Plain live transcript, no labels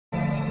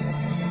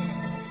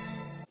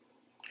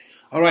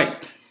All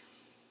right,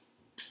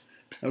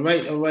 all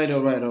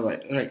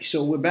right.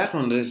 So we're back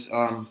on this.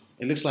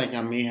 It looks like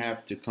I may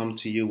have to come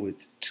to you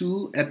with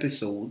two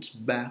episodes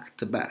back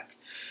to back.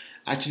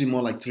 Actually,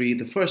 more like three.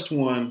 The first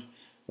one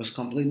was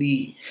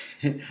completely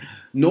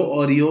no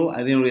audio.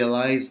 I didn't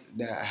realize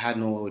that I had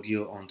no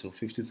audio until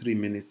 53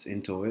 minutes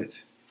into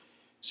it.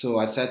 So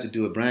I decided to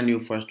do a brand new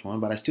first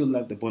one, but I still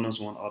left the bonus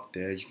one up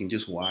there. You can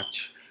just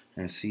watch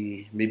and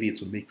see. Maybe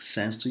it will make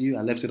sense to you.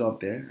 I left it up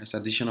there as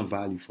additional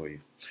value for you.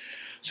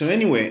 So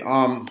anyway,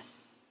 I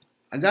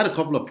got a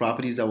couple of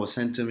properties that were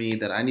sent to me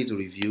that I need to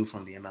review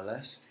from the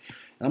MLS.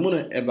 And I'm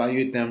going to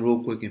evaluate them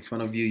real quick in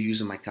front of you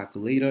using my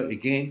calculator.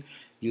 Again,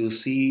 you'll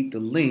see the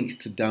link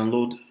to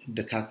download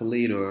the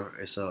calculator.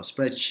 It's a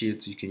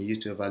spreadsheet you can use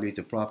to evaluate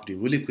the property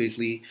really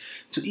quickly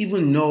to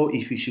even know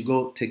if you should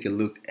go take a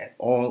look at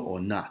all or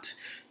not.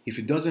 If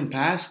it doesn't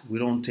pass, we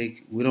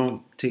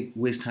don't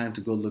waste time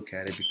to go look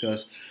at it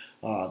because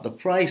the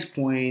price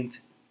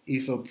point,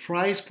 if a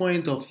price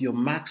point of your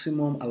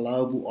maximum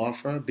allowable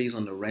offer based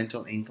on the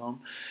rental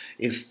income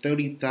is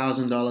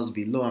 $30,000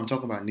 below, I'm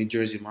talking about New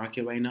Jersey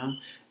market right now.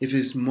 If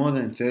it's more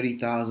than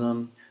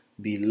 $30,000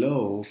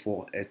 below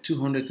for a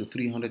 $200,000 to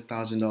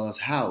 $300,000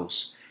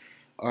 house,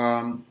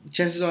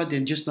 chances are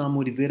they're just not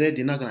motivated.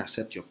 They're not gonna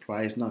accept your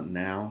price, not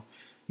now.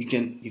 You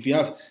can, if you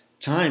have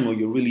time or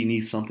you really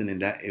need something in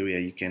that area,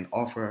 you can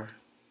offer.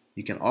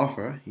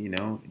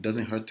 It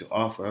doesn't hurt to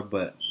offer,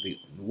 but the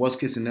worst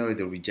case scenario,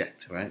 they'll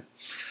reject, right?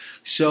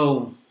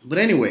 So, but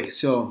anyway,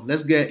 so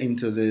let's get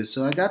into this.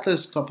 So I got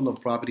this couple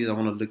of properties I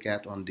want to look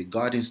at on the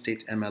Garden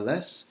State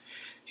MLS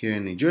here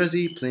in New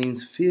Jersey,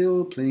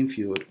 Plainfield,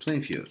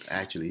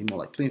 actually, more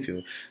like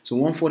Plainfield. So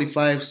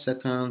 145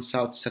 South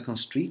 2nd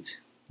Street,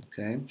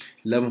 okay,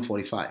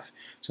 1145.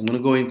 So I'm going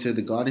to go into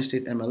the Garden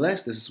State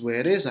MLS. This is where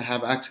it is. I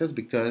have access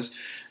because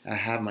I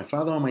have my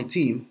father on my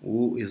team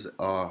who is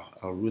a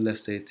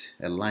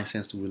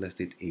licensed real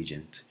estate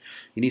agent.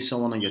 You need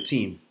someone on your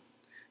team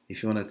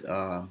if you want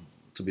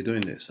to be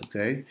doing this,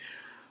 okay?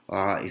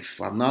 If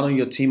I'm not on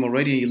your team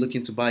already and you're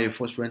looking to buy your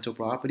first rental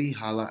property,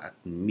 holla at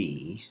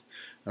me.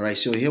 All right,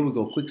 so here we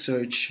go. Quick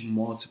search,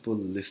 multiple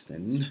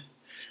listing.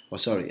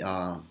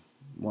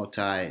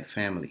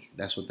 Multi-family.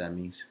 That's what that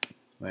means,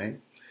 right?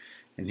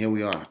 And here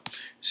we are.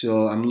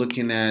 So I'm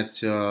looking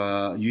at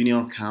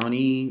Union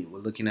County. We're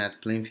looking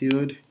at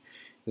Plainfield.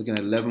 Looking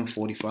at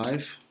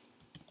 1145.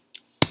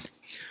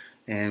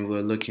 And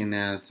we're looking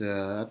at,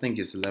 I think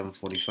it's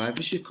 1145.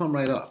 It should come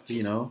right up,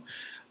 you know.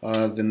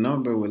 The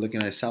number we're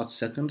looking at South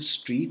 2nd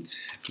Street,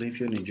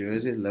 Plainfield, New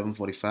Jersey,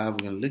 1145. We're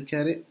going to look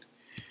at it.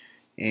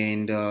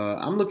 And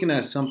I'm looking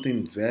at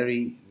something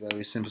very,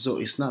 very simple. So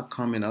it's not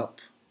coming up,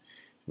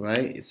 right?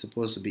 It's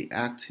supposed to be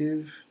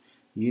active.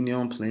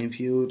 Union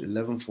Plainfield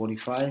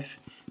 1145.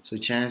 So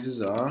chances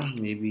are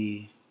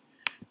maybe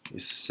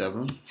it's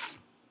 7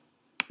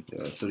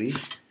 3.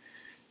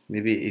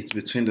 Maybe it's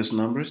between those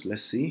numbers.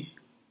 Let's see.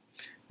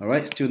 All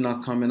right, still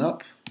not coming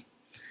up.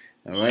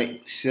 All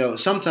right, so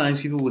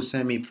sometimes people will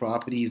send me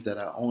properties that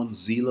are on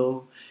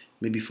Zillow,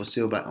 maybe for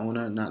sale by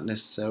owner, not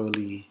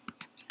necessarily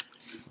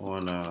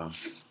on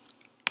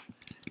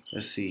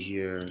let's see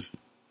here,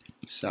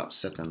 South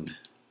 2nd.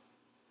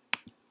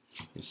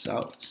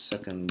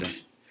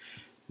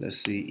 Let's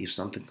see if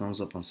something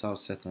comes up on South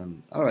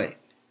 2nd. All right.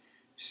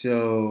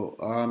 So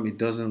it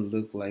doesn't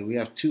look like we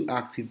have two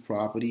active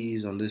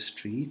properties on this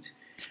street,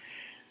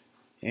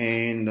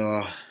 and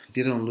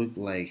they don't look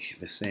like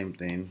the same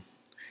thing.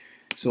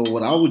 So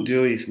what I would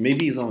do, if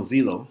maybe it's on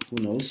Zillow, who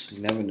knows?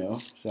 You never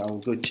know. So I will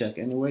go check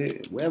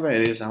anyway. Wherever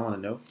it is, I want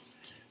to know.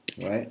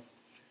 Right?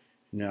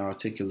 Now I'll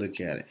take a look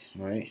at it.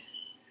 Right?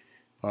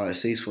 It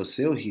says for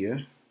sale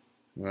here.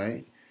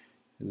 Right?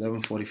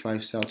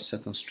 1145 South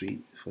 2nd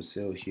Street for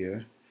sale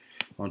here.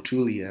 On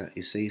Trulia,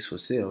 it says for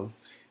sale.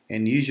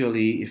 And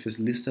usually, if it's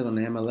listed on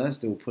the MLS,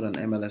 they will put an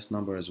MLS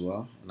number as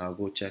well. And I'll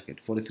go check it.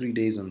 43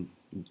 days on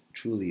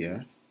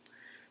Trulia.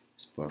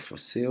 As far for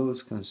sale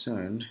is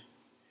concerned,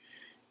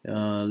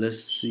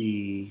 let's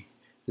see.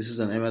 This is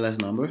an MLS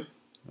number,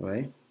 all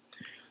right?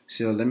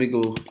 So let me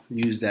go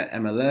use that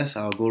MLS.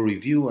 I'll go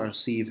review. I'll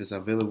see if it's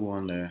available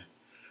on there.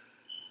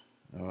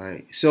 All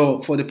right.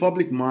 So for the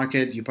public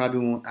market, you probably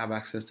won't have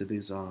access to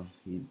this.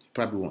 You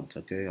probably won't,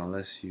 okay,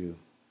 unless you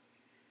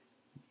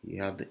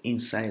have the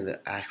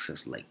insider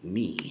access like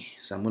me.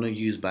 So I'm going to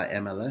use by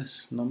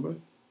MLS number.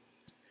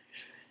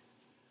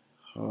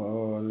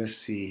 Oh, let's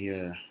see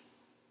here.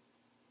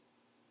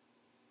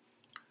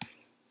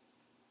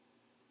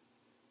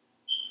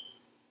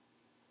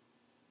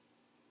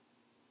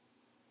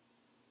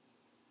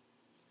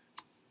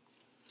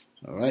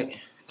 All right.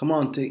 Come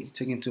on,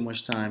 taking too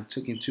much time.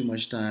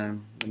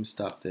 Let me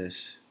stop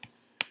this.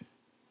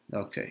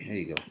 Okay, here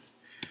you go.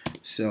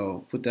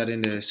 So put that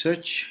in the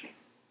search.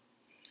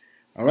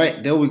 All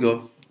right, there we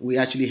go. We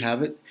actually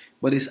have it,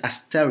 but it's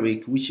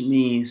asterisk, which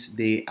means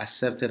they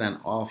accepted an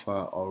offer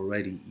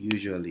already.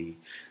 Usually,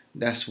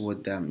 that's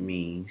what that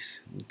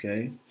means.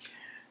 Okay,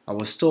 I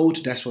was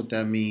told that's what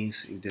that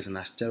means. If there's an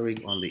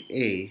asterisk on the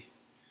A,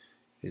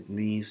 it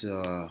means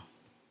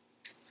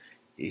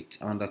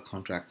it's under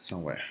contract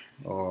somewhere,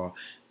 or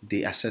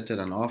they accepted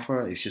an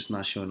offer, it's just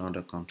not showing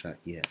under contract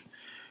yet.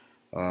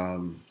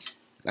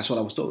 That's what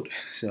I was told.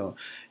 So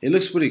it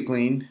looks pretty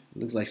clean.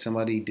 It looks like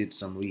somebody did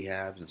some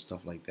rehabs and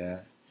stuff like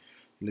that.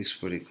 It looks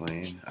pretty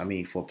clean. I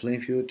mean, for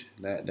Plainfield,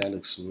 that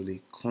looks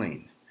really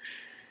clean.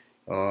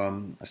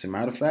 As a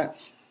matter of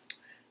fact,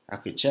 I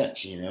could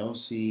check, you know,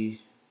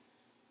 see.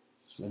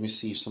 Let me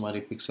see if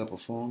somebody picks up a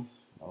phone.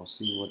 I'll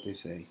see what they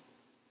say.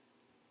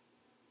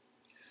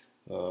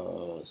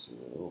 So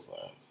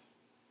 05.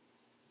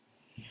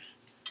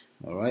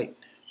 All right.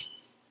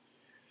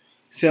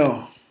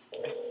 So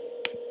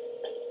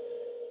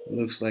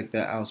looks like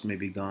that house may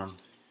be gone.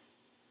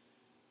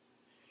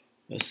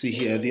 Let's see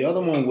here. The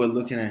other one we're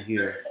looking at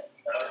here.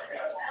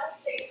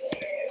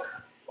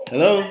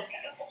 Hello?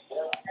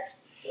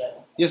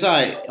 Yes,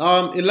 hi.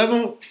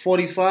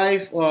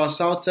 1145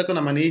 South 2nd,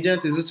 I'm an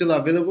agent. Is it still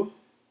available?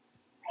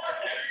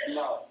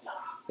 No.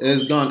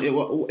 It's gone.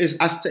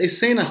 It's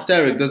saying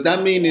asterisk. Does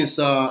that mean it's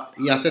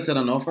you accepted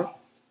an offer?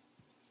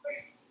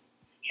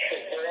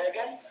 Say that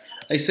again?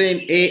 It's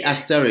saying A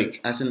asterisk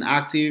as an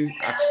active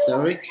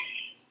asterisk.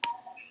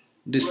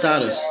 The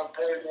status.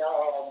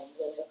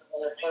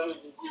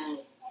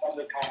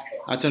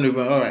 Attorney,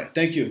 all right.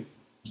 Thank you.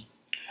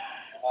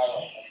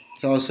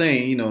 So I was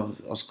saying, you know,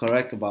 I was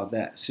correct about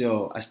that.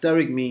 So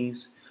asterisk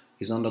means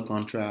it's under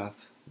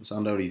contract, it's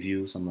under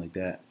review, something like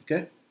that.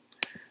 Okay.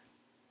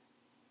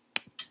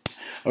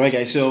 All right,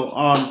 guys. So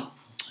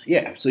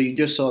yeah. So you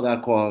just saw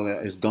that call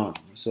is gone.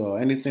 So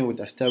anything with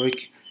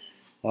asterisk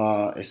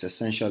is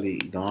essentially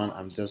gone.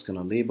 I'm just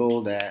gonna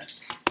label that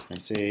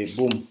and say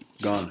boom,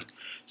 gone.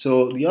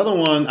 So the other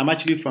one, I'm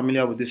actually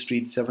familiar with this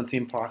street,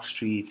 17 Park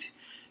Street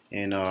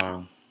in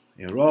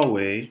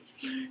Rahway,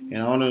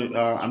 and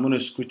I'm gonna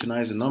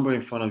scrutinize the number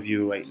in front of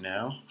you right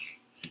now.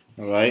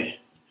 All right.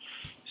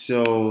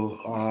 So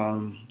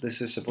this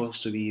is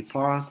supposed to be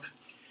Park.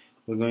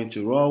 We're going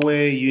to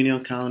Rahway,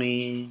 Union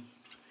County.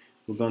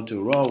 We're going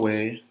to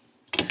Rahway,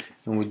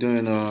 and we're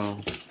doing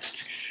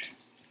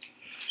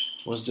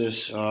what's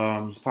this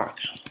Park,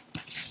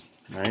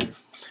 right?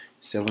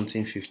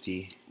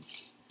 1750.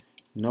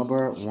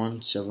 Number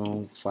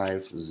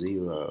 1750.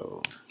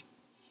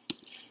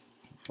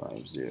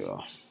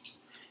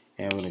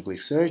 And we're gonna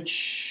click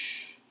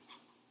search,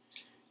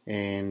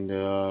 and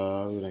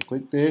we're gonna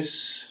click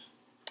this.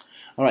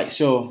 All right,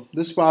 so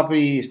this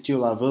property is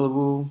still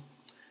available.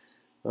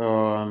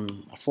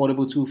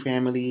 Affordable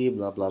 2-family,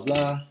 blah blah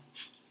blah.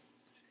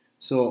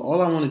 So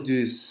all I want to do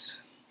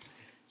is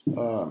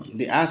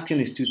the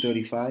asking is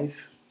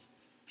 235.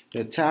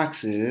 The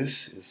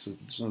taxes is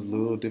a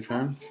little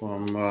different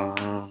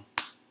from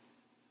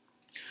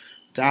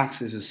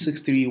taxes is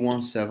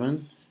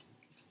 6317.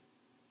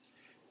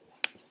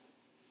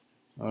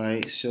 All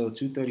right, so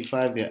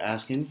 235 they're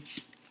asking.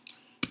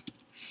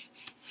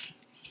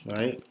 All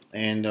right,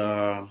 and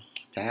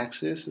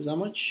taxes is how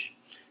much?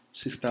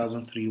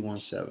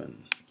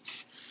 6,317.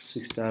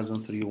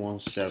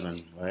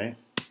 6,317. Right.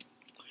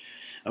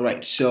 All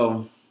right,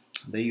 so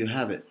there you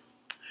have it.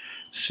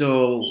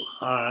 So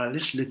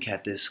let's look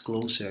at this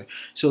closer.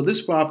 So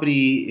this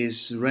property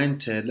is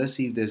rented. Let's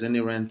see if there's any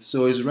rent.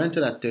 So it's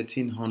rented at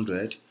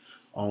 1,300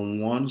 on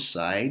one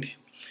side,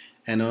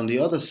 and on the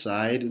other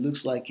side it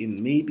looks like it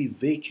may be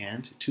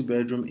vacant,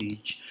 2-bedroom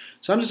each.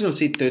 So I'm just gonna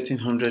say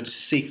 1,300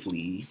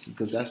 safely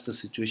because that's the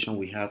situation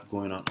we have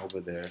going on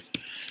over there.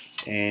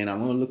 And I'm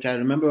gonna look at,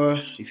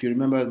 remember, if you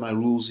remember my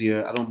rules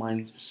here, I don't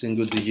mind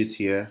single digits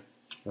here,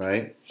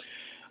 right?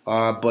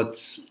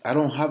 But I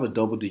don't have a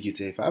double digit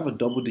here. If I have a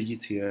double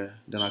digit here,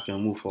 then I can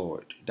move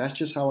forward. That's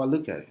just how I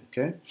look at it,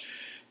 okay?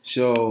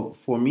 So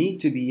for me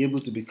to be able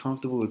to be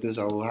comfortable with this,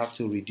 I will have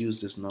to reduce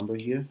this number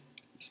here.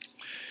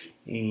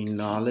 And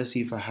let's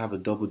see if I have a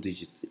double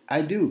digit.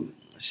 I do.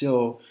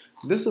 So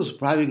this is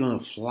probably going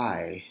to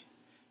fly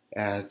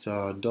at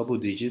double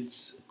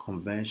digits,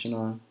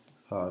 conventional,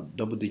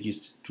 double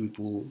digits,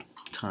 triple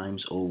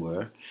times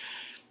over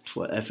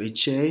for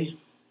FHA.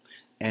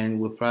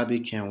 And we probably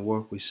can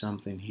work with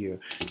something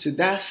here. So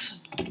that's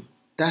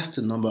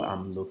the number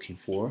I'm looking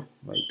for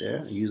right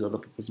there. I use other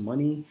people's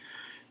money.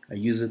 I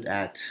use it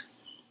at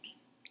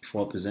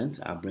 4%.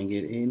 I bring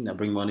it in. I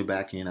bring money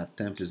back in at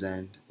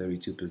 10%,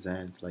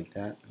 32%, like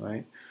that,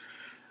 right?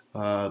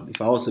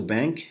 If I was a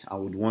bank, I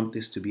would want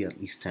this to be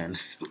at least 10,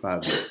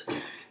 probably.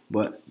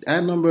 But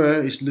that number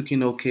is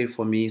looking okay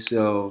for me.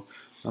 So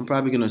I'm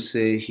probably gonna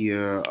say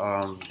here,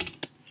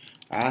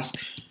 ask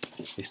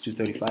is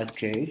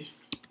 235K.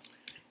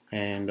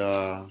 And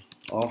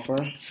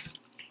offer,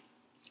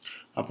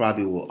 I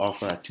probably will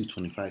offer at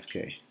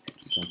 225K.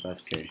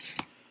 225K.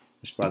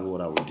 That's probably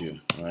what I would do.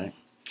 All right.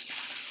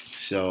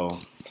 So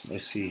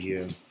let's see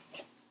here.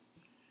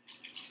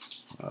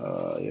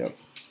 Yep.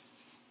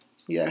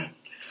 Yeah.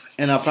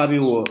 And I probably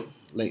will,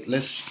 like,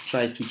 let's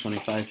try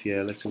 225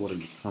 here. Let's see what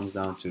it comes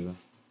down to.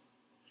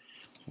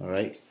 All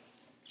right.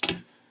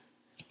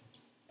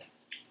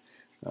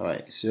 All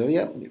right. So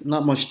yeah,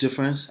 not much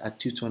difference at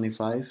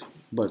 225,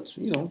 but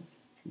you know,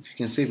 if you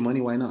can save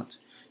money, why not?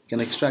 You can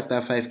extract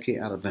that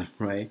 5K out of them,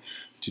 right?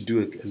 to do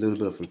a little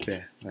bit of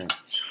repair. Right.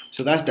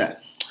 So that's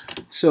that.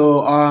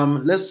 So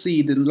let's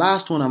see. The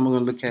last one I'm going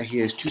to look at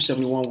here is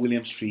 271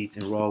 William Street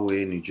in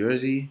Rahway, New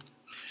Jersey.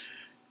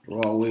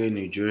 Rahway,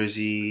 New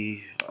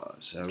Jersey.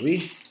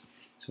 Sorry.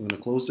 So I'm going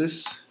to close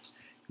this.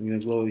 I'm going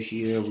to go over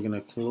here. We're going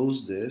to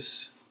close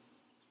this.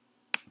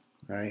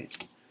 Right.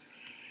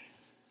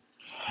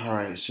 All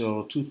right.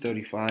 So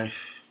 235.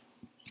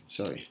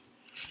 Sorry.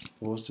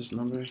 What's this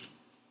number?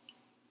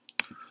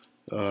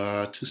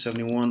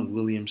 271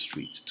 William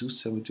Street.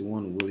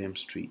 271 William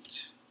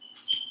Street.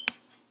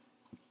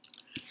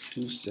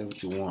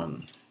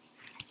 271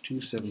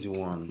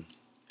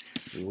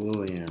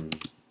 William,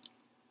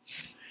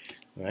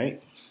 right?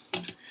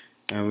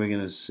 And we're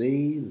gonna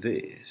say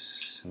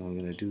this, and we're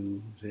gonna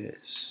do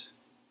this.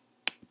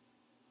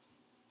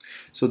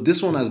 So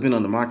this one has been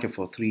on the market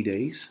for 3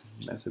 days.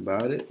 That's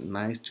about it.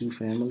 Nice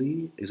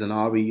 2-family. Is an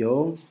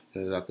REO.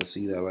 I can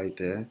see that right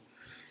there.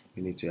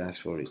 You need to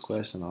ask for a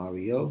request on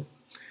REO.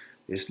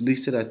 It's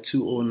listed at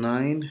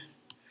 209.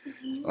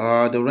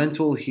 The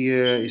rental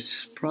here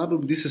is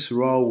probably, this is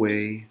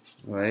Rahway,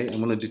 right?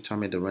 I'm going to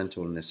determine the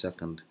rental in a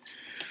second.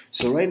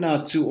 So right now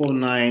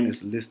 209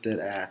 is listed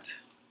at,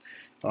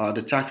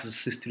 the tax is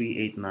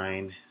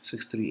 6389,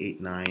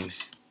 6389,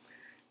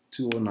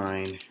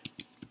 209,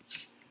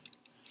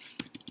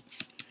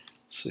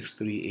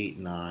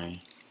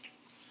 6389,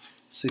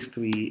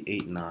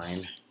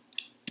 6389,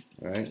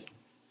 right?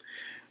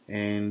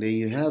 And there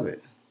you have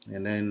it.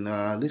 And then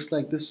looks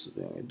like this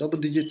double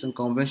digits and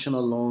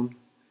conventional loan,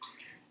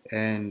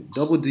 and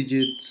double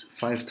digits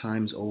 5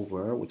 times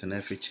over with an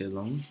FHA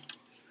loan.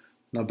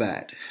 Not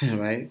bad,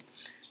 right?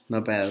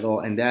 Not bad at all.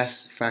 And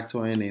that's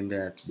factoring in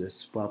that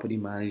this property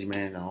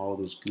management and all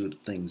those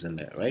good things in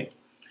there, right?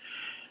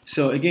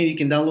 So again, you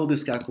can download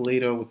this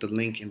calculator with the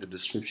link in the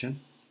description.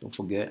 Don't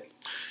forget,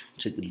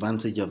 take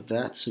advantage of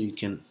that so you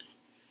can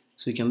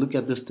look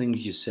at these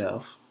things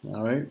yourself.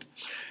 All right.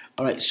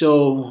 All right.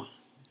 So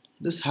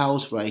this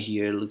house right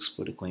here looks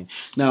pretty clean.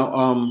 Now,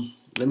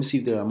 let me see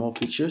if there are more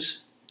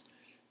pictures.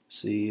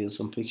 See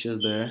some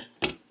pictures there.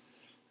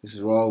 This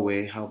is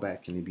Rahway. How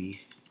bad can it be?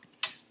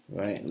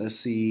 Right. Let's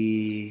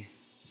see.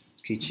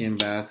 Kitchen,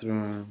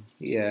 bathroom.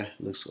 Yeah,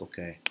 looks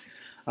okay.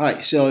 All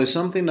right. So it's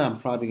something that I'm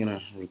probably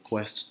gonna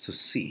request to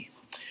see.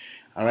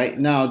 All right.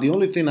 Now the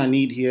only thing I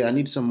need here, I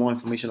need some more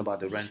information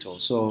about the rental.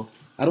 So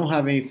I don't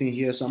have anything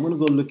here. So I'm gonna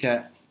go look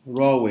at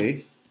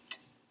Rahway.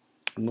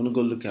 I'm gonna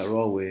go look at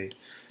Rahway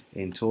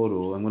in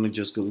total. I'm gonna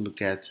just go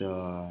look at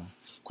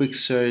quick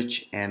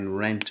search and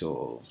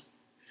rental.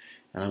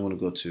 And I'm going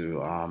to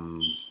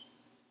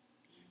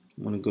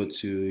go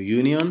to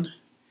Union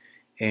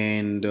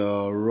and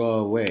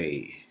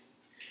Rahway,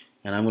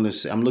 and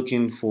I'm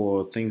looking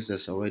for things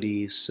that's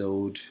already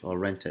sold or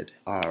rented.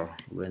 R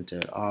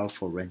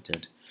for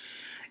rented,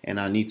 and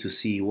I need to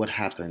see what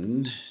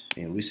happened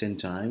in recent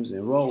times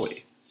in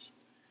Rahway.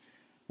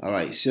 All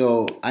right,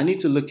 so I need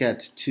to look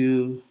at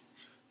 2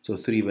 to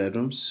 3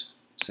 bedrooms,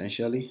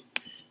 essentially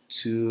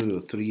 2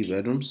 to 3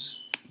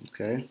 bedrooms.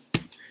 Okay.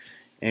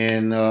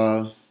 And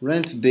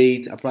rent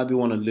date, I probably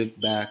want to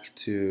look back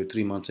to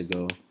 3 months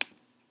ago.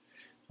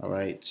 All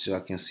right, so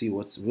I can see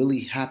what's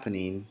really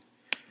happening.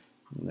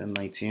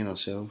 19 or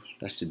so.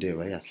 That's today,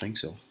 right? I think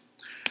so.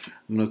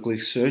 I'm gonna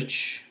click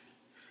search.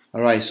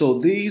 All right, so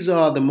these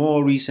are the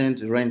more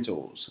recent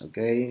rentals.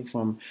 Okay,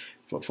 from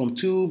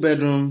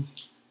 2-bedroom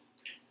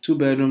to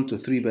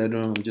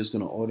 3-bedroom. I'm just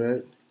gonna order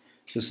it.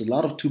 So it's a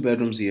lot of 2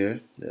 bedrooms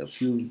here. There are a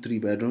few 3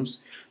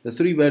 bedrooms. The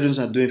 3 bedrooms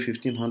are doing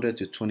 1,500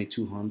 to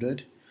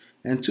 2,200.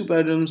 And 2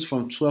 bedrooms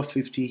from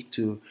 1,250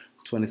 to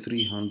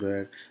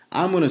 2,300.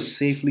 I'm going to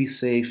safely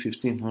say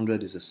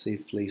 1,500 is a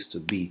safe place to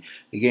be.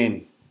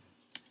 Again,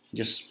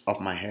 just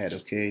off my head,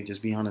 okay?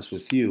 Just be honest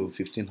with you,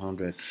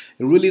 1,500.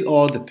 It really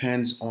all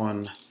depends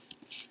on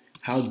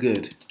how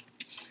good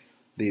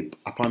the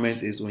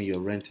apartment is when you're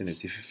renting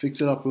it. If you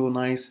fix it up real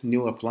nice,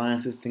 new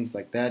appliances, things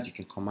like that, you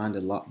can command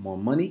a lot more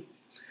money.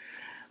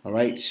 All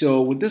right,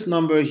 so with this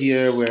number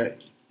here, we're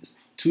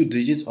 2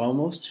 digits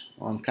almost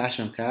on cash,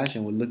 and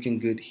we're looking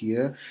good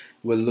here.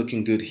 We're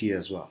looking good here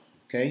as well.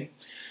 Okay,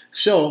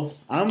 so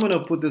I'm gonna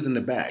put this in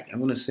the bag.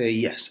 I'm gonna say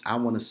yes. I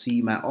want to see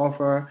my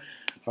offer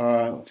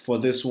for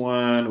this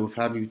one. Will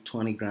probably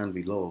 20 grand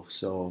below.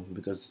 So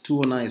because the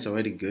 209 is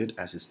already good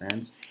as it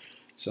stands.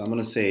 So I'm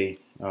gonna say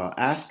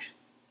ask.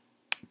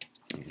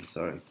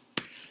 Sorry, I'm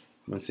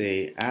gonna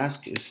say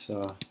ask is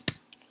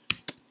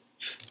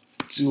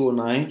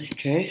 209.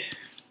 Okay,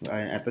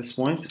 right, at this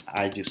point,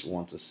 I just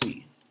want to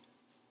see.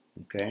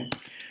 Okay,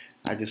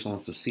 I just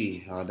want to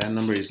see that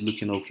number is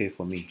looking okay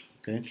for me.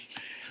 Okay,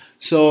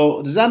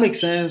 so does that make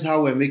sense?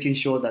 How we're making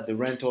sure that the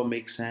rental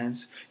makes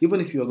sense, even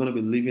if you're going to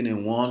be living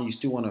in one, you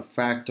still want to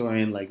factor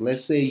in, like,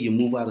 let's say you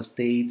move out of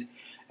state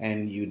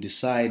and you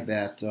decide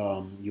that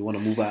you want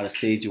to move out of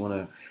state, you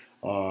want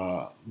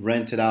to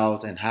rent it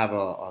out and have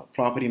a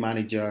property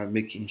manager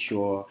making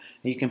sure,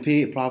 and you can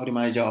pay a property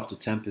manager up to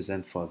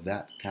 10% for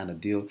that kind of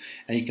deal,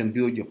 and you can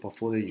build your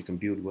portfolio, you can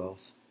build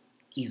wealth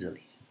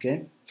easily.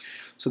 Okay.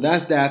 So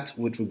that's that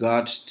with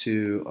regards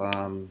to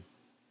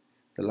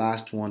the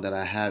last one that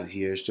I have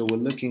here. So we're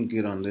looking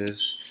good on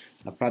this.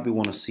 I probably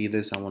want to see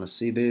this. I want to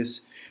see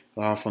this.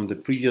 From the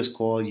previous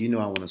call, you know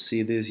I want to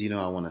see this. You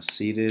know I want to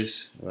see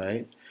this,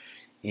 right?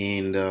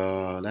 And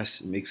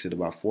that makes it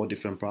about 4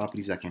 different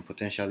properties I can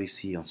potentially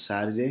see on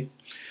Saturday.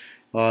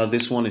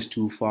 This one is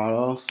too far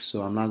off,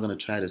 so I'm not going to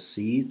try to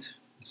see it.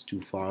 It's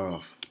too far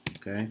off,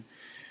 okay?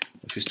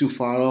 If it's too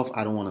far off,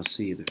 I don't want to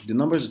see it. If the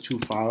numbers are too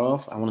far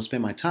off, I want to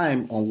spend my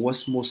time on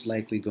what's most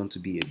likely going to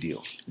be a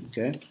deal,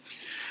 okay?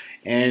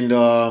 And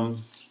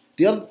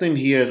the other thing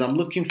here is I'm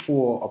looking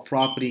for a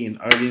property in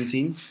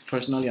Irvington.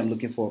 Personally, I'm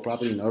looking for a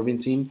property in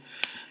Irvington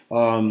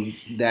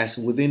that's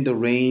within the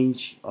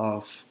range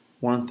of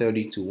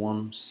 130 to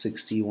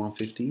 160,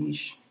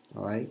 150-ish.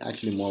 All right,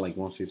 actually more like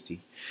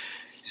 150.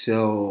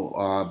 So,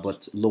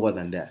 but lower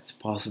than that,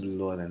 possibly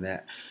lower than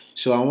that.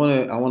 So I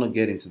wanna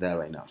get into that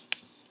right now.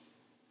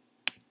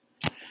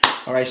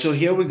 All right, so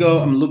here we go.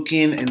 I'm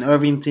looking in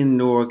Irvington,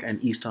 Newark,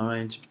 and East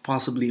Orange,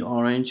 possibly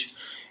Orange.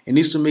 It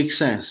needs to make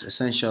sense,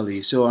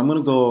 essentially. So I'm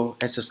gonna go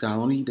Essex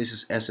County. This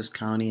is Essex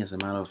County, as a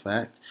matter of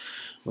fact.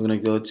 We're gonna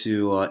go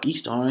to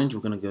East Orange.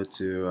 We're gonna go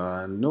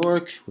to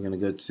Newark. We're gonna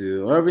go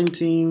to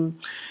Irvington.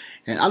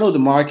 And I know the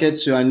market,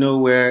 so I know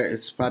where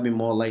it's probably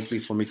more likely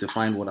for me to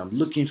find what I'm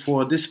looking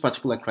for. This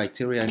particular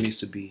criteria needs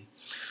to be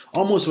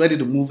almost ready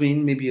to move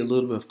in. Maybe a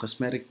little bit of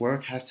cosmetic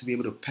work. Has to be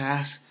able to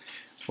pass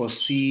for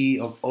C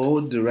of O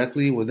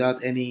directly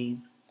without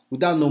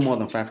no more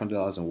than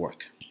 $500 in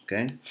work.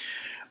 Okay.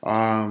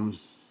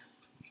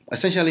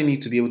 Essentially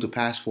need to be able to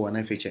pass for an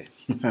FHA.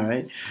 All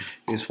right,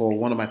 it's for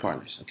one of my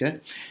partners. Okay,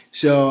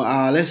 so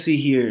let's see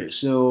here.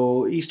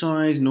 So East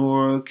Orange,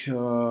 Newark,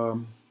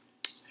 Irvington,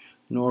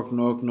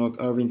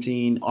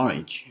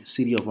 Orange,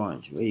 City of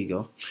Orange. There you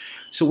go.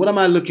 So what am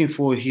I looking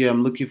for here?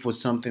 I'm looking for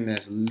something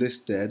that's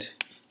listed,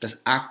 that's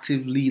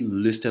actively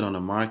listed on the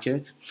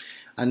market.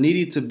 I need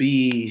it to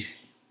be.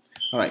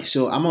 All right,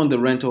 so I'm on the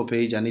rental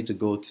page. I need to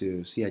go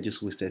to, see, I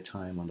just wasted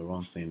time on the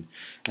wrong thing.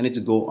 I need to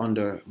go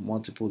under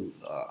multifamily.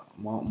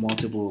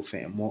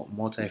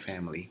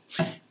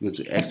 Go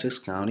to Essex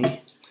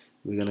County.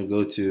 We're gonna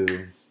go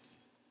to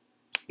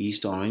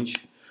East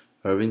Orange,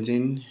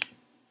 Irvington,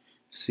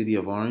 City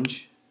of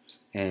Orange,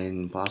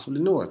 and possibly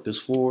Newark. There's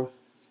 4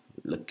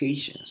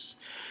 locations.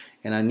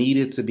 And I need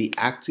it to be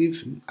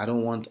active. I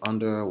don't want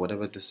under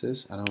whatever this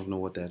is. I don't know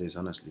what that is,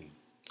 honestly.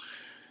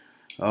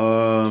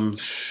 I'm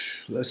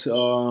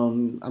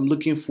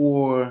looking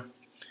for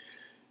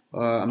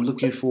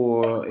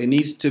it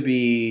needs to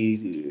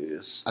be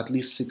at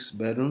least 6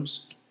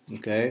 bedrooms.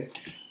 Okay,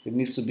 it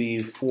needs to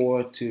be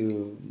 5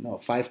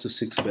 to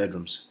 6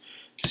 bedrooms.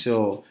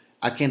 So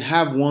I can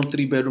have 1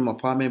 3-bedroom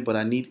apartment, but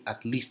I need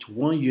at least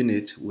 1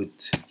 unit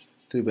with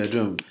 3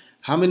 bedroom.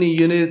 How many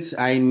units?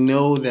 I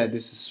know that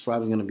this is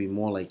probably going to be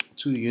more like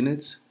 2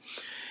 units.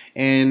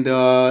 And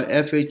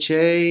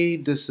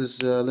FHA, this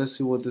is let's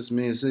see what this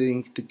means.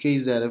 In the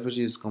case that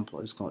FHA is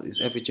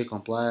FHA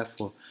compliant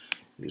for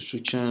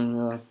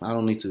restriction, I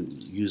don't need to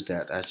use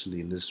that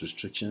actually in this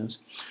restrictions.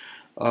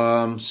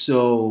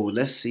 So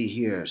let's see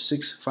here,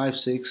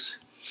 656.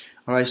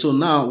 All right, so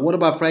now what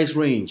about price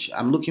range?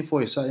 I'm looking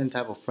for a certain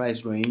type of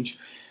price range.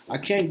 I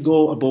can't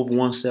go above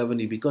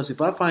 170 because if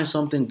I find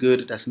something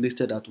good that's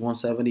listed at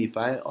 170, if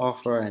I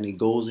offer and it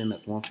goes in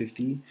at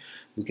 150,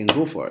 we can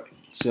go for it.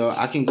 So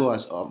I can go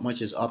as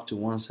much as up to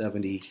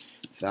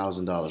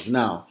 $170,000.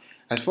 Now,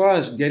 as far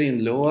as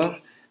getting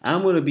lower,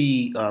 I'm going to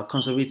be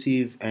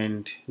conservative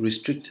and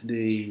restrict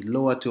the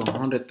lower to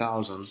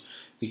 100,000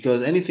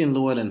 because anything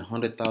lower than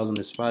 100,000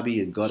 is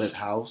probably a gutted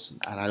house,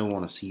 and I don't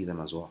want to see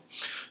them as well.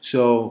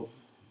 So,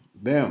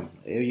 bam,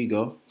 there you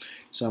go.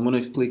 So I'm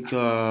going to click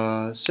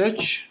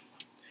search,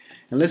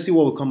 and let's see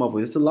what we come up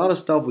with. It's a lot of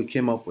stuff we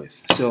came up with.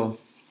 So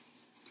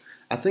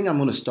I think I'm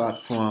going to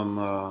start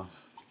from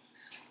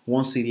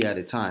one city at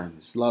a time.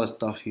 There's a lot of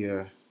stuff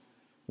here,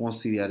 one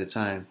city at a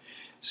time.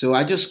 So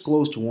I just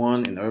closed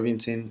one in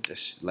Irvington,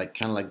 kind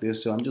of like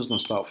this. So I'm just going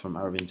to start from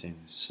Irvington,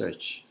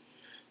 search.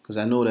 Because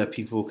I know that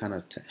people kind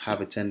of have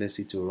a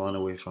tendency to run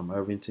away from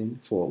Irvington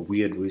for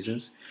weird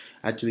reasons.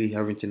 Actually,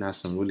 Irvington has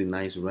some really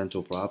nice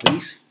rental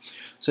properties.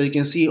 So you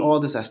can see all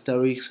these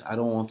asterisks. I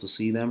don't want to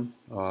see them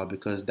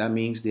because that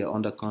means they're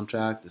under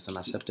contract. It's an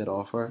accepted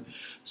offer,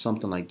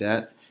 something like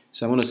that.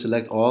 So I'm going to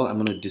select all.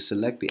 I'm going to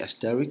deselect the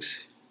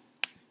asterisks.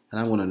 And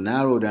I'm going to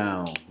narrow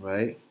down,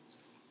 right?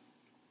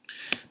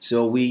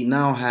 So we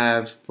now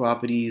have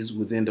properties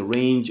within the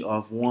range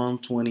of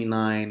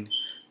 129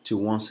 to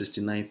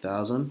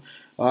 169,000.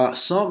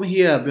 Some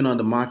here have been on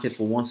the market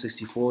for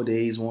 164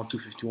 days,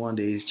 251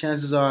 days.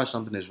 Chances are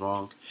something is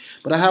wrong.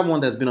 But I have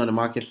one that's been on the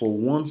market for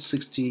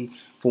 160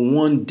 for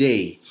 1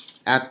 day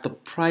at the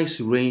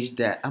price range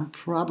that I'm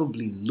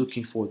probably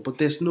looking for. But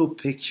there's no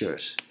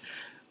pictures.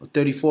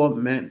 34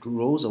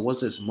 Montrose, or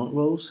what's this?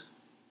 Montrose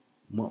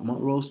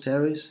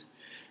Terrace.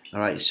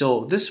 All right,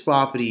 so this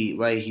property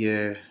right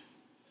here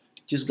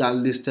just got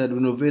listed,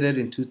 renovated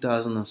in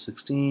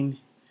 2016,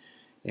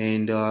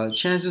 and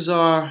chances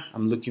are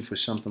I'm looking for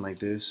something like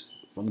this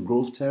from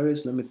Grove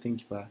Terrace. Let me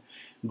think. If I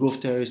Grove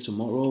Terrace to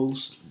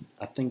Montrose,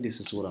 I think this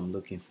is what I'm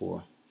looking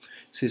for.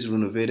 Since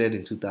renovated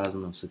in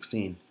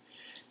 2016.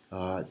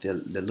 They're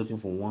looking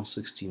for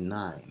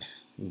 169.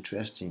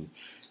 Interesting.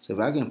 So if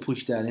I can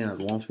push that in at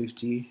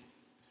 150,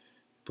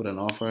 put an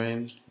offer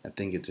in, I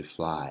think it will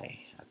fly.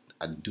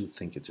 I do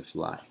think it will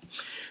fly.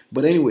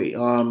 But anyway,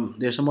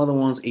 there's some other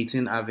ones.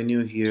 18th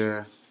Avenue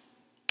here.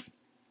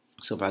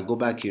 So if I go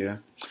back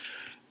here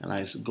and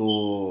I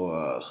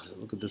go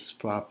look at this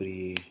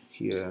property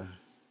here.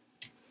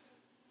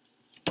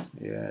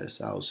 Yeah, this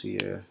house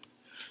here.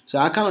 So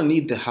I kind of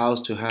need the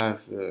house to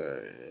have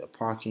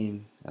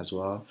parking as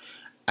well.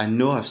 I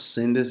know I've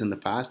seen this in the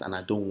past and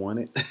I don't want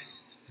it.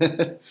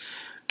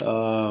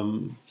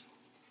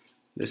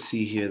 Let's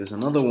see here. There's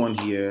another one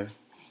here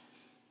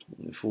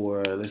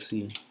for, let's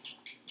see.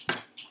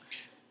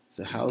 It's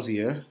a house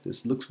here.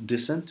 This looks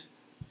decent.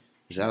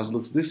 This house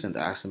looks decent,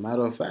 as a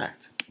matter of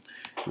fact.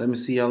 Let me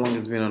see how long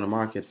it's been on the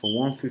market. For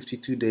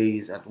 152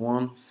 days at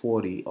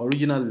 140.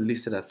 Originally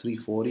listed at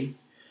 340.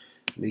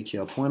 Make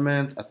your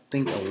appointment. I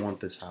think I want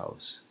this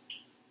house.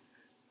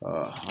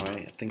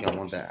 Alright, I think I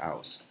want that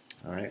house.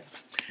 Alright.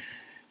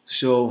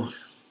 So,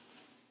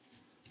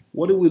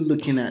 what are we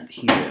looking at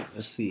here?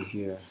 Let's see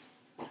here.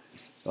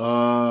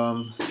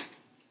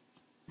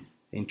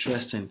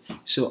 Interesting.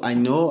 So I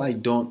know I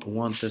don't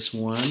want this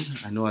one.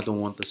 I know I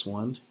don't want this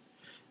one.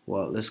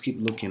 Well, let's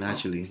keep looking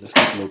actually. Let's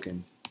keep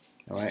looking.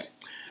 Alright.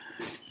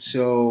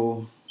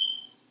 So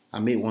I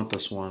may want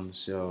this one.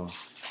 So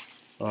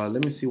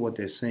let me see what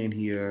they're saying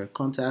here.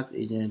 Contact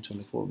agent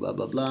 24, blah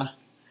blah blah.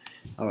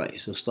 Alright,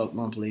 so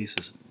Stockman Place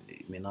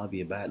it may not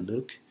be a bad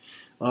look.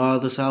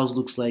 This house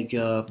looks like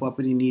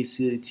property needs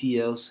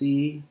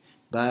TLC.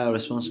 Buyer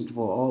responsible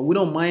for all. We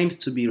don't mind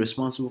to be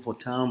responsible for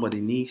town, but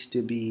it needs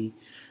to be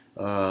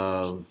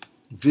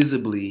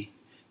visibly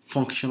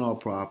functional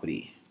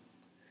property.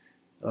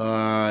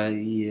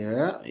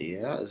 Yeah,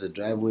 there's a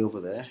driveway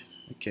over there.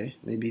 Okay,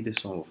 maybe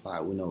this one will fly.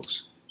 Who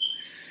knows?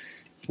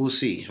 We'll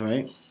see,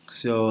 right?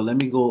 So let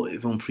me go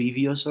even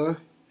preview,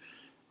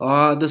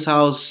 this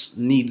house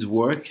needs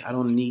work. I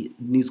don't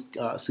needs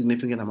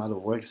significant amount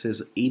of work. It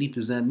says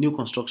 80% new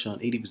construction,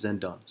 80%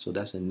 done. So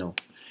that's a no.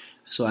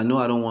 So I know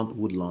I don't want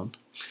Woodlawn.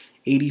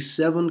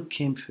 87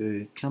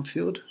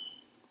 Campfield.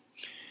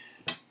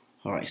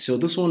 All right, so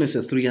this one is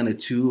a 3 and a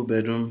 2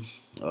 bedroom.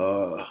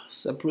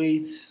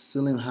 Separate,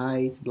 ceiling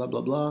height, blah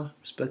blah blah,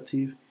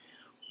 respective.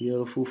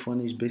 Here, full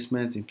furnished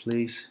basement in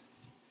place.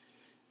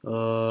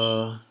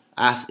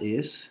 As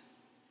is.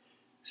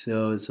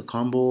 So it's a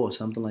combo or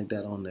something like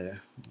that on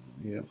there.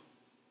 Yeah.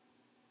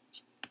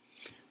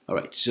 All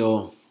right,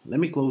 so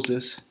let me close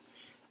this.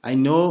 I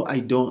know I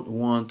don't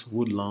want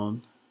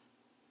Woodlawn,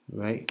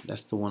 right?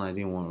 That's the one I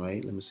didn't want,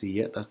 right? Let me see.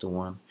 Yeah, that's the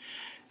one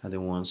I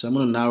didn't want. So I'm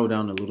going to narrow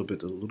down a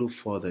little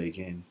further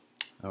again.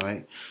 All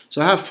right.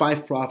 So I have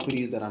 5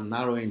 properties that I'm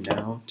narrowing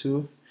down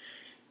to.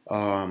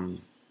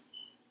 And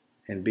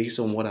based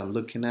on what I'm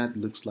looking at,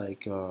 looks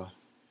like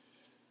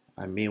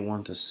I may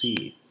want to see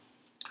it.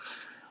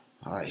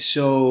 All right,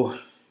 so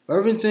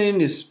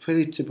Irvington is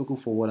pretty typical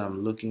for what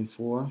I'm looking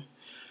for.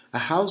 A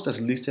house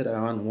that's listed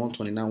around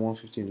 129,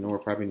 150 in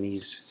North probably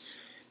needs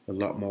a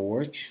lot more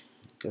work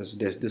because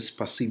there's this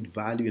perceived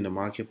value in the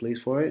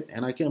marketplace for it,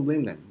 and I can't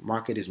blame them.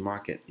 Market is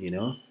market, you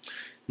know.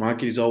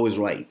 Market is always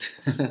right.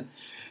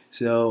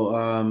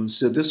 So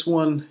this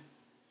one,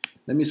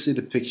 let me see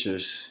the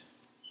pictures.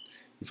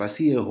 If I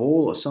see a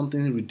hole or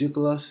something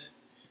ridiculous,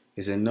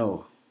 it's a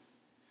no.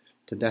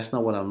 But that's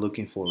not what I'm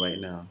looking for right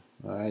now.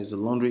 All right, there's a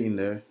laundry in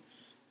there.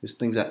 These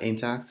things are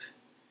intact.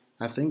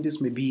 I think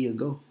this may be a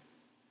go.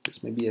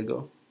 This may be a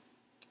go.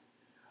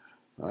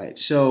 All right,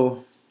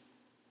 so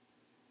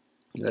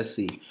let's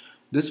see.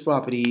 This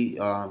property,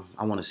 I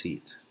want to see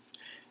it.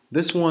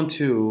 This one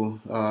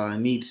too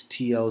needs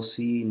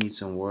TLC, needs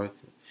some work.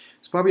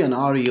 It's probably an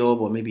REO,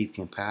 but maybe it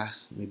can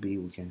pass. Maybe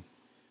we can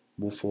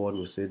move forward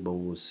with it, but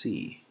we'll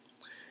see.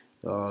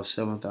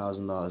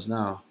 $7,000.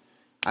 Now,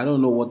 I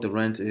don't know what the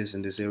rent is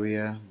in this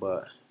area,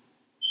 but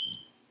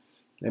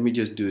let me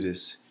just do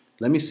this.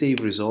 Let me save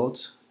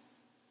results.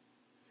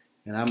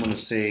 And I'm going to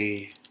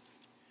say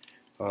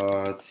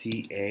TA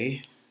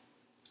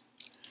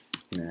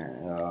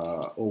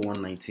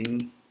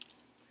 0119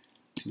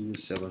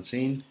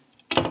 217.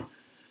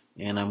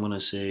 And I'm going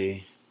to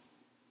say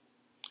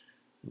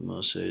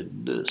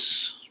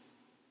this.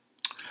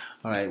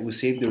 All right, we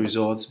saved the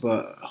results,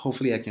 but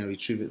hopefully I can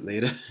retrieve it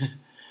later.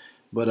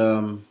 But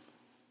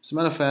as a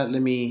matter of fact,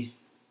 let me.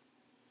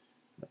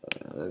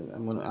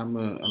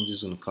 I'm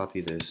just gonna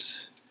copy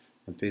this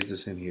and paste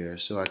this in here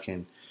so I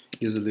can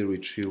easily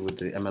retrieve with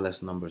the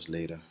MLS numbers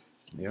later.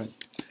 Yeah.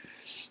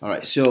 All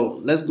right. So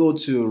let's go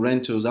to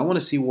rentals. I want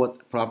to see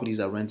what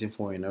properties are renting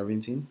for in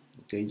Irvington.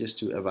 Okay, just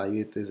to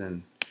evaluate this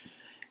and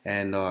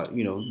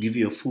you know, give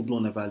you a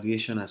full-blown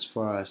evaluation as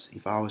far as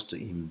if I was to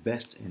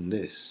invest in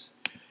this.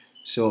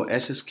 So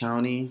Essex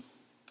County,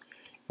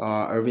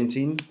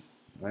 Irvington,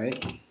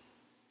 right?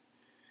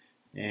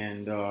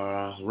 And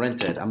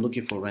rented. I'm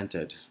looking for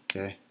rented.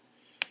 Okay.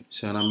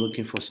 So and I'm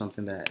looking for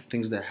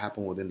things that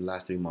happened within the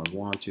last 3 months.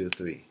 1, 2,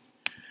 3.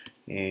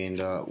 And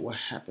what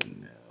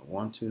happened?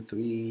 1, 2,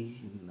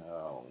 3.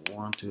 No,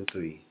 1, 2,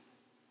 3.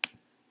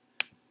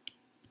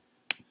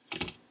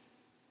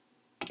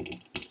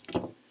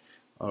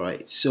 All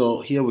right,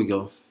 so here we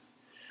go.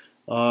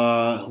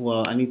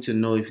 Well, I need to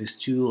know if it's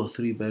 2 or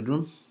 3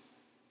 bedroom.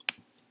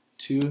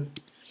 2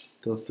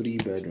 to 3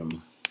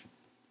 bedroom.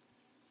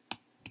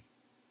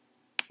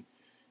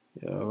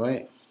 All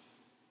right.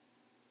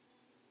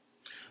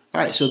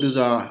 All right, so these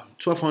are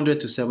 1,200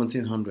 to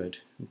 1,700.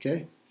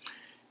 Okay,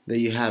 there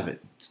you have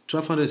it.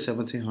 1,200 to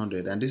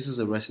 1,700, and this is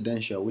a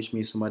residential, which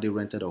means somebody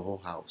rented a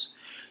whole house.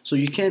 So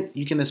you can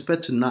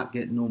expect to not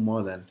get no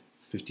more than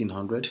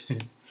 1,500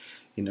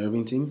 in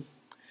Irvington.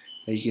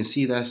 And you can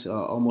see that's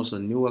almost a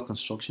newer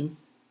construction,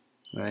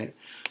 right?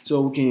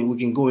 So we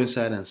can go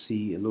inside and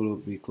see a little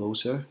bit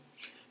closer.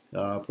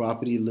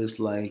 Property looks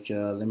like,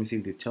 let me see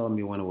if they tell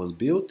me when it was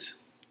built.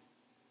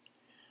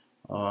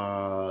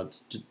 I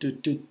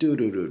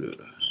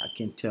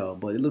can't tell,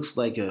 but it looks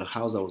like a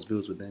house that was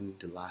built within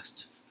the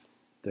last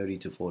 30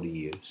 to 40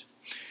 years.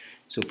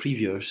 So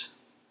previous.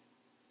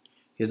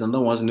 Here's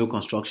another one's new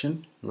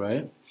construction,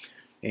 right?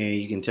 And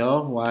you can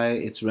tell why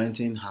it's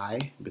renting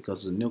high,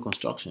 because it's a new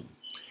construction.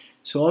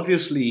 So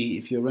obviously,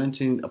 if you're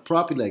renting a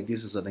property like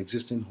this, is an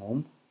existing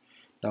home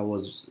that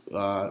was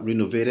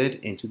renovated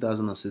in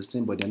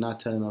 2016, but they're not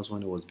telling us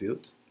when it was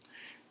built.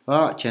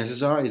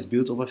 Chances are it's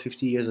built over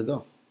 50 years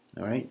ago.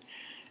 All right.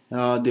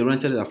 They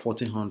rented it at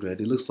 1,400.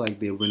 It looks like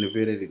they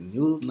renovated it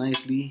new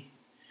nicely,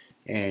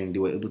 and they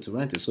were able to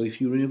rent it. So if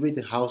you renovate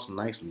the house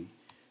nicely,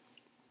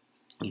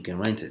 you can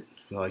rent it.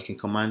 Well, you can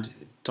command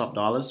top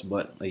dollars,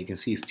 but you can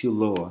see it's still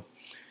lower.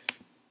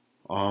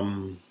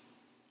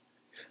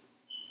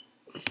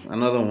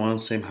 Another one,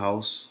 same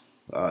house.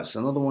 It's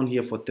another one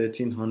here for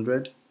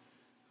 1,300.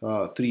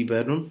 3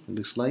 bedroom. It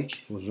looks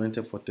like it was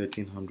rented for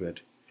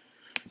 1,300.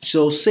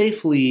 So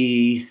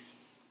safely,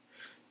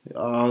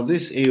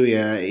 this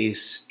area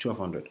is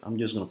 1,200. I'm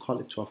just gonna call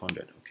it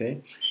 1,200.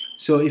 Okay.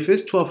 So if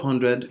it's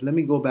 1,200, let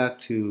me go back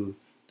to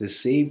the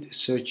saved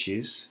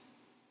searches.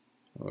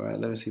 All right.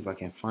 Let me see if I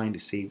can find the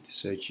saved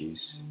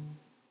searches.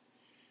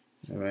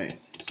 All right.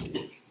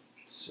 Saved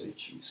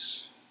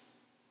searches.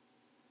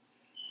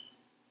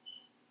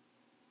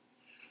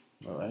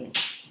 All right.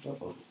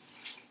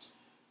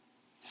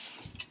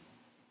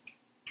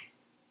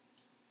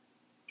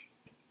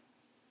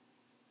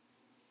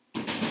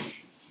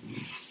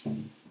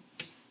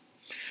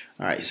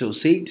 All right, so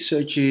saved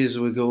searches,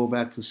 we go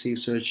back to saved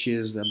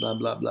searches, blah,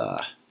 blah,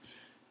 blah.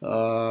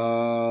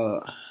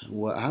 How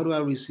do I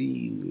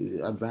receive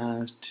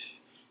advanced,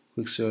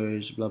 quick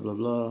search, blah, blah,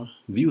 blah.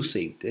 View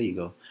saved, there you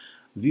go.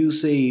 View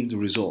saved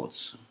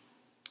results.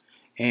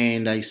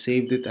 And I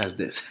saved it as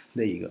this.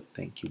 There you go,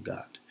 thank you,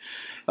 God.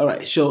 All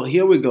right, so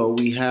here we go.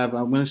 I'm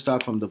going to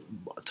start from the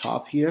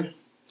top here.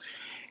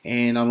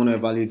 And I'm going to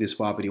evaluate this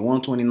property.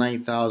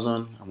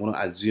 129,000. I'm going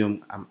to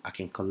assume I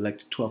can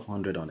collect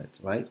 1,200 on it,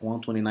 right?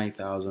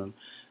 129,000. And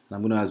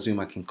I'm going to assume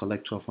I can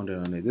collect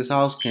 1,200 on it. This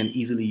house can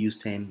easily use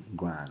 10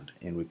 grand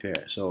in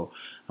repair. So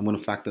I'm going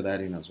to factor that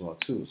in as well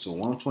too. So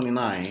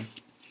 129,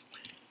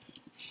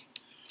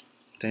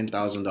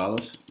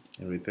 $10,000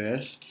 in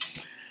repairs,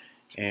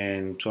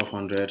 and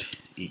 1,200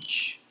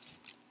 each.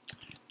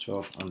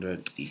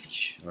 1,200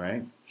 each,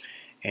 right?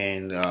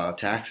 And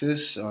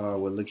taxes,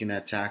 we're looking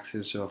at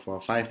taxes of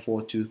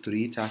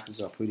 5,423.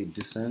 Taxes are pretty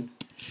decent.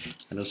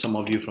 I know some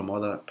of you from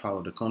other part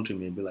of the country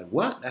may be like,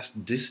 what? That's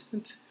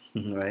decent?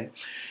 Right?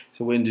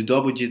 So we're in the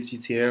double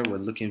digits here. We're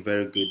looking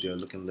very good. They're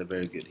looking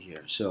very good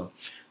here. So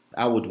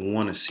I would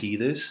want to see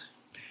this.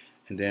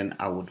 And then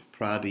I would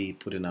probably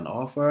put in an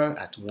offer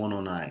at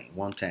 109,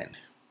 110.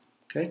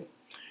 Okay?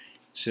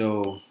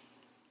 So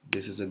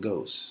this is a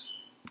ghost.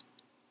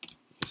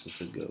 This is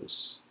a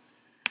ghost.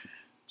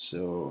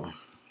 So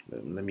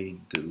let me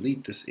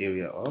delete this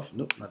area off.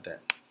 Nope, not that.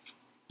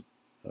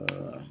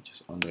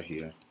 Just under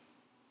here.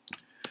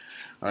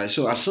 All right,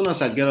 so as soon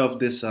as I get off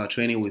this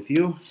training with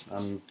you,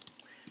 I'm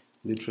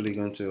literally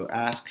going to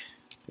ask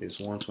is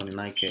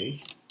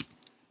 129K,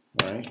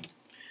 right?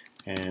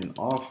 And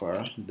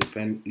offer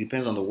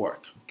depends on the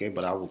work, okay?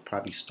 But I will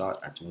probably start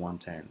at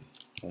 110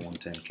 or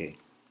 110K.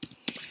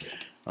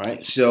 All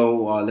right, so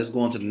let's go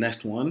on to the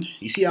next one.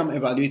 You see, I'm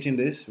evaluating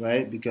this,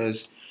 right?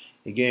 Because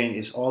again,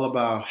 it's all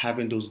about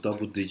having those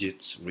double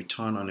digits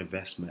return on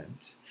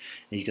investment.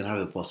 And you can have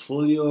a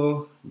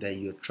portfolio that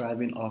you're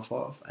thriving off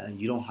of,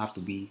 and you don't have to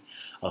be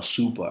a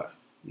super.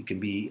 You can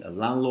be a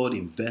landlord,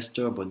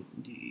 investor, but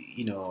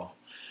you know,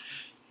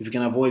 if you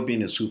can avoid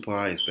being a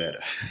super, it's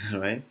better,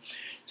 right?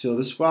 So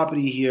this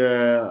property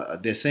here,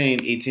 they're saying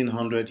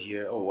 1,800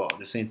 here. Oh well,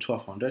 they're saying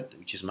 1,200,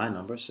 which is my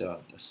number, so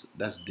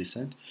that's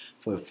decent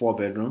for a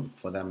 4-bedroom,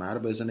 for that matter.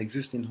 But it's an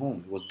existing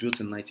home. It was built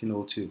in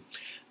 1902.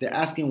 They're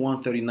asking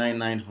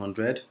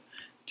 139,900.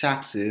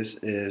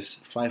 Taxes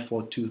is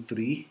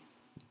 5,423.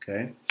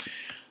 Okay,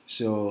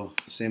 so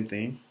same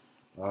thing.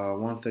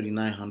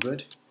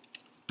 139,900.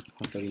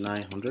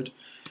 139,900,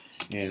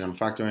 and I'm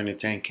factoring in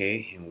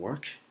 10K in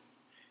work,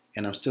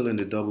 and I'm still in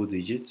the double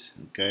digits.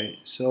 Okay,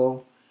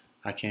 so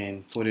I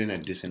can put in a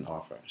decent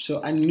offer.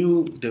 So I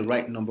knew the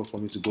right number for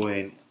me to go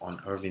in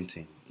on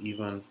Irvington,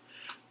 even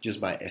just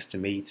by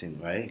estimating,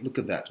 right? Look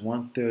at that,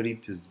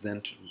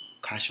 130%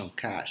 cash on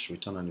cash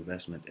return on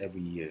investment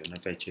every year in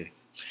FHA.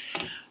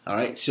 All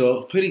right,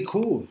 so pretty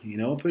cool,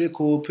 pretty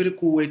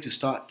cool way to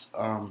start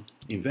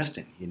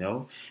investing,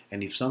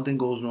 And if something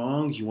goes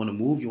wrong, you want to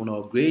move, you want to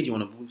upgrade, you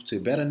want to move to a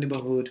better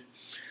neighborhood,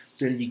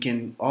 then you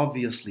can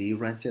obviously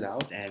rent it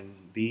out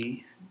and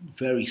be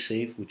very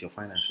safe with your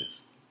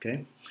finances.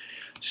 Okay,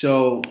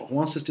 so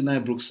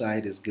 169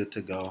 Brookside is good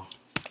to go.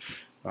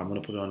 I'm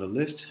gonna put it on the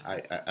list. I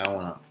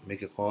want to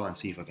make a call and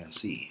see if I can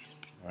see.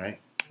 All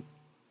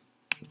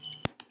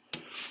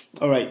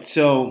right.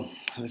 So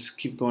let's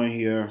keep going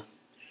here.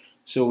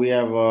 So we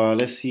have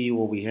let's see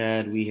what we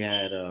had. We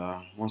had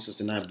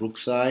 169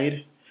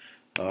 Brookside.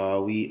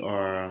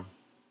 We're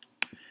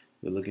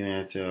looking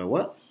at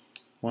what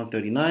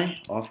 139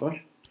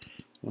 offer.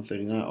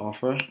 139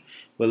 offer.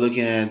 We're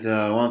looking at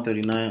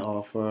 139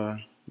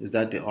 offer. Is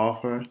that the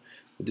offer?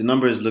 The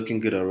number is looking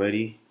good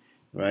already,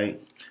 right?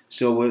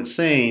 So we're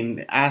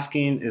saying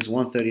asking is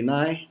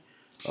 139.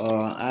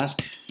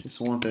 Ask is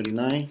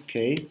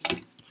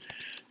 139K,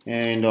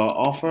 and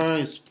offer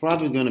is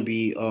probably going to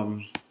be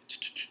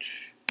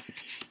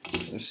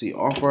let's see.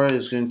 Offer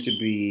is going to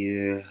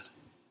be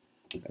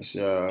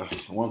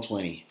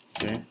 120.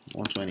 Okay,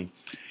 120.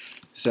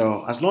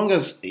 So as long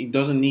as it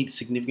doesn't need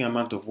significant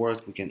amount of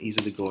work, we can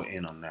easily go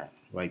in on that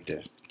right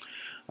there.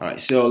 All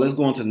right, so let's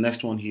go on to the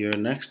next one here.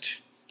 Next,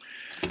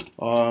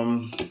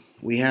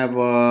 we have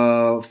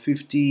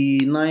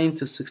 59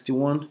 to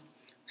 61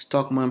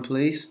 Stockman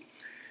Place,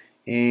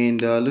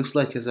 and looks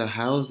like it's a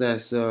house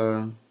that's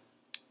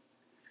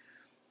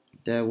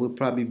that we'll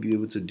probably be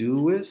able to do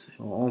with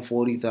on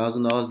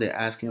 $40,000 they're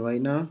asking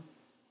right now.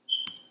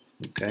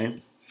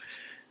 Okay.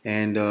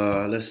 And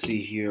let's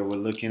see here. We're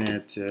looking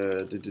at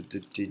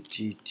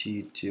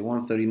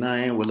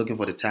 139. We're looking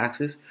for the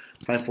taxes.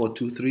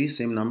 5423,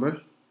 same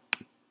number.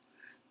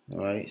 All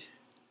right.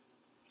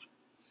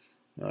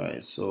 All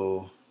right.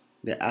 So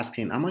they're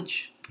asking how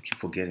much? I keep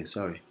forgetting.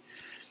 Sorry.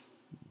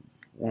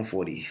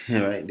 140.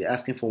 All right. They're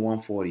asking for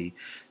 140.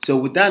 So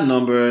with that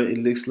number, it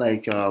looks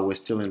like we're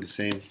still in the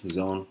same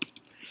zone.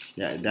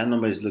 Yeah, that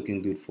number is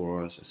looking good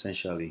for us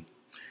essentially.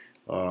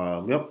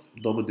 Yep,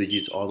 double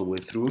digits all the way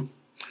through.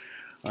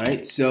 All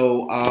right,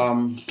 so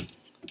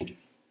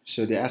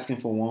so they're asking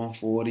for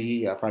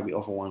 140. I'll probably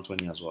offer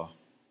 120 as well.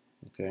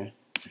 Okay.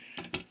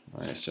 All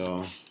right,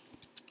 so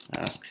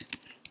ask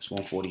it's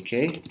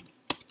 140K.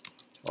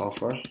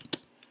 Offer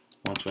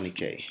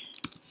 120K.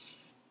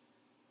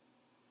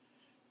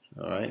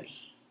 All right.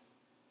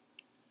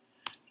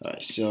 All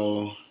right,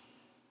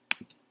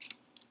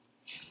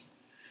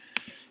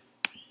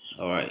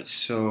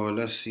 so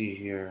let's see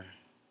here.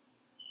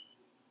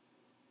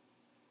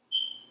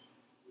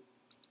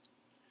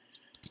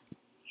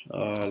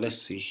 Let's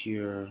see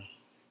here.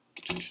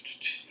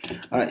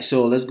 All right,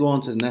 so let's go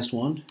on to the next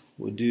one.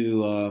 We'll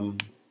do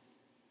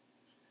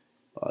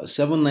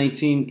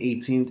 719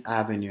 18th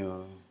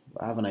Avenue.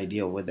 I have an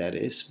idea of what that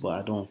is, but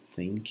I don't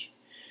think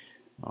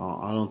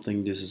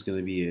this is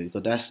gonna be it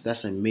because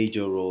that's a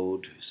major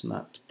road. It's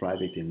not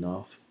private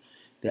enough.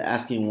 They're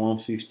asking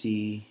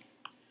 150.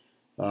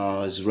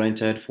 It's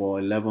rented for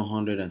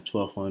 1100 and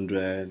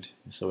 1200.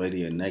 It's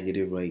already a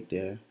negative right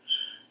there.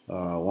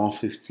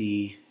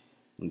 150.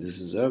 This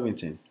is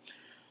Irvington.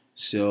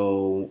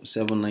 So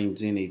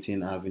 719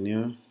 18th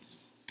Avenue.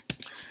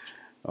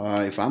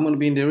 If I'm gonna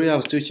be in the area,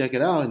 I'll still check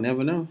it out. I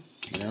never know,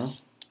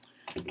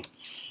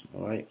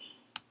 All right.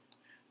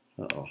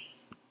 Uh-oh.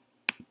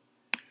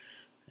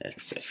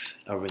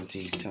 XX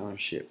Irvington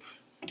Township.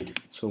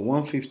 So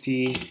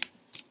 150.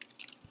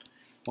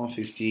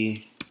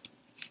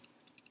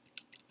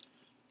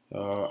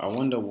 I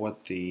wonder what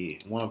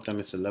one of them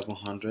is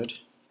 1100.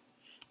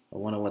 I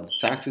wonder what the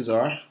taxes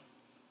are.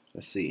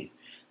 Let's see.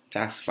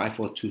 Tax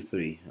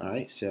 5423. All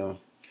right. So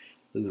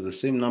this is the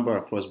same number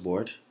across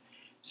board.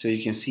 So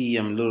you can see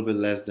I'm a little bit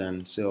less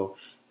than. So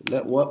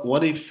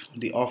what if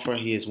the offer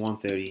here is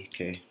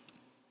 130K,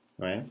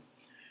 right?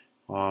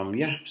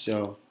 Yeah.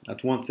 So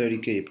at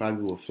 130K, it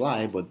probably will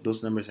fly, but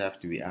those numbers have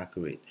to be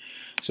accurate.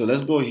 So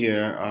let's go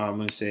here. I'm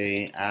gonna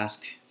say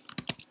ask.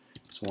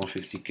 It's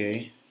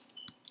 150K.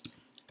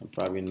 I'm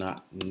probably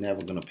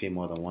never gonna pay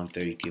more than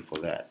 130K for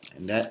that,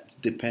 and that's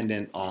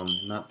dependent on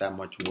not that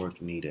much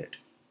work needed.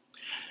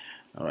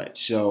 All right,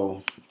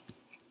 so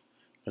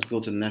let's go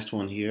to the next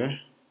one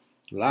here,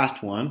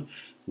 last one,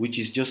 which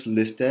is just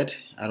listed.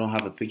 I don't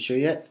have a picture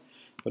yet,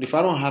 but if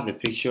I don't have a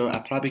picture, I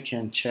probably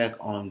can check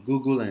on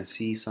Google and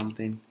see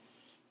something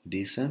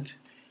decent.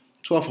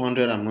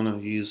 1200 I'm gonna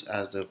use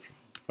as the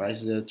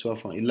prices at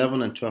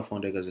 11 and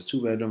 1200 because it's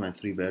 2-bedroom and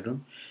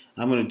 3-bedroom.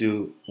 I'm gonna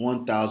do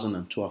 1000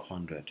 and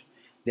 1200.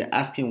 They're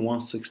asking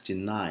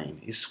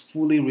 169. It's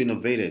fully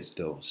renovated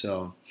though,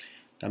 so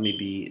that may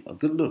be a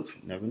good look.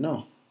 You never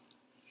know.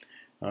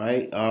 All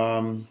right.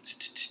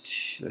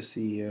 Let's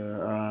see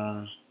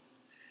here.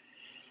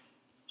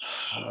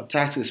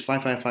 Tax is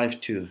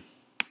 5552.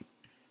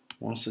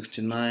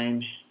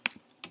 169.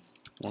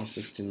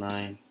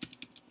 169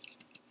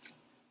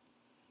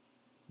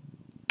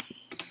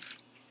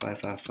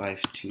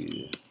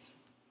 5552.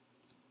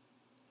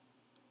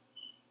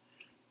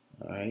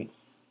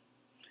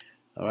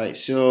 All right,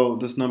 so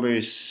this number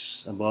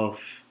is above,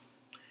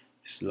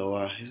 it's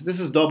lower. This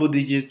is double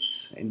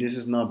digits, and this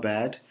is not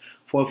bad.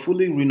 For a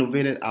fully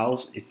renovated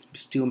house, it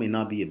still may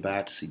not be a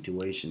bad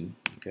situation,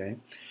 okay?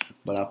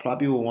 But I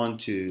probably will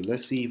want to,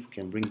 let's see if we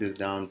can bring this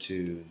down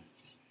to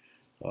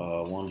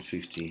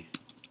 150.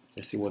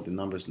 Let's see what the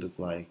numbers look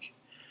like.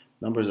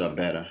 Numbers are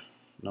better.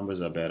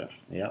 Numbers are better.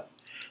 Yep.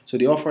 So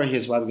the offer here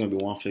is probably going to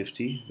be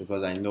 150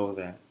 because I know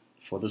that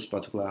for this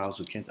particular house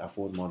we can't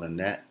afford more than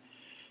that.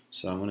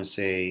 So I'm going to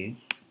say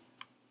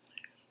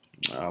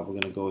we're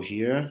going to go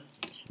here,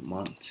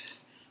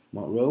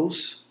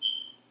 Montrose.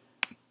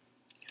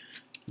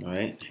 All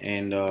right,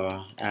 and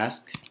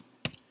ask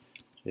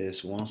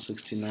is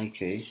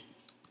 169K,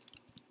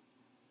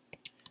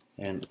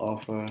 and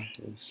offer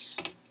is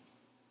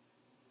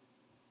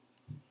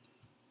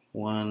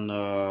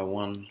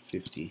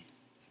 150.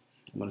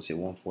 I'm gonna say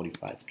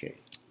 145K.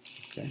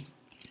 Okay,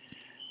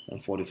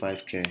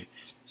 145K.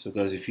 So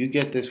guys, if you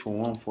get this for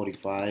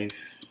 145,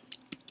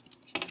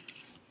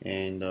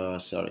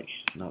 and sorry,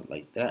 not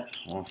like that,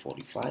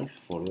 145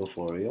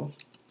 for real.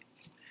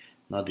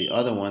 Not the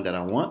other one that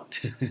I want.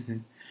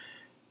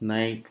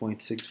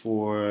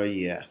 9.64.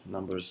 Yeah,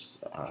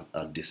 numbers are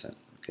decent.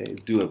 Okay,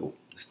 it's doable.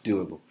 It's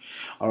doable.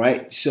 All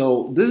right,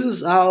 so this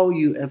is how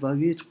you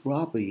evaluate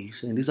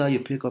properties, and this is how you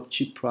pick up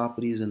cheap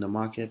properties in the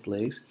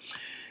marketplace.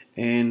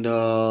 And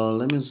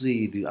let me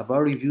see. I've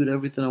already reviewed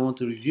everything I want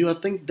to review. I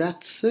think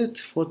that's it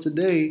for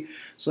today.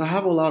 So I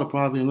have a lot of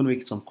property. I'm going to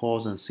make some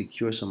calls and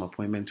secure some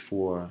appointment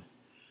for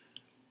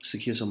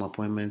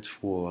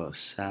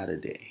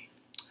Saturday.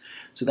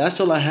 So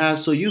that's all I have.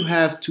 So you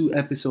have 2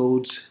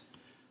 episodes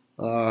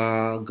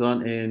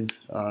gone in,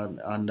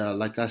 and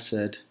like I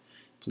said,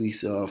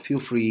 please feel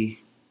free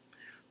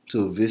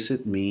to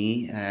visit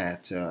me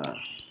at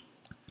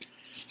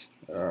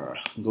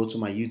go to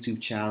my YouTube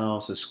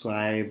channel,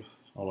 subscribe,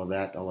 all of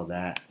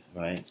that,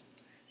 right?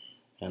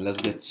 And let's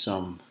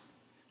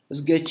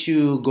get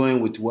you going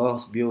with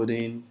wealth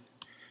building,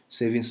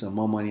 saving some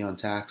more money on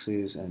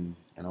taxes, and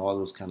all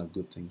those kind of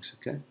good things.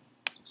 Okay,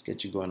 let's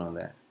get you going on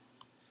that.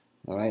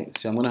 All right,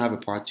 so I'm gonna have a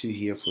part 2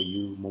 here for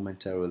you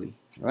momentarily.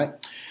 All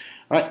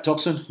right, talk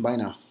soon. Bye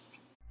now.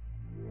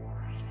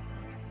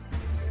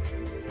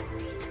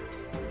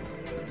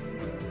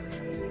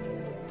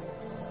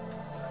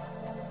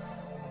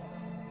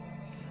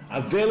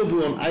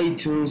 Available on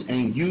iTunes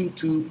and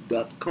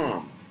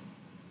YouTube.com.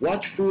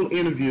 Watch full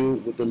interview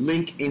with the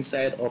link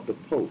inside of the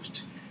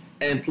post.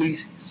 And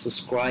please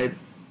subscribe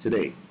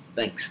today.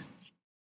 Thanks.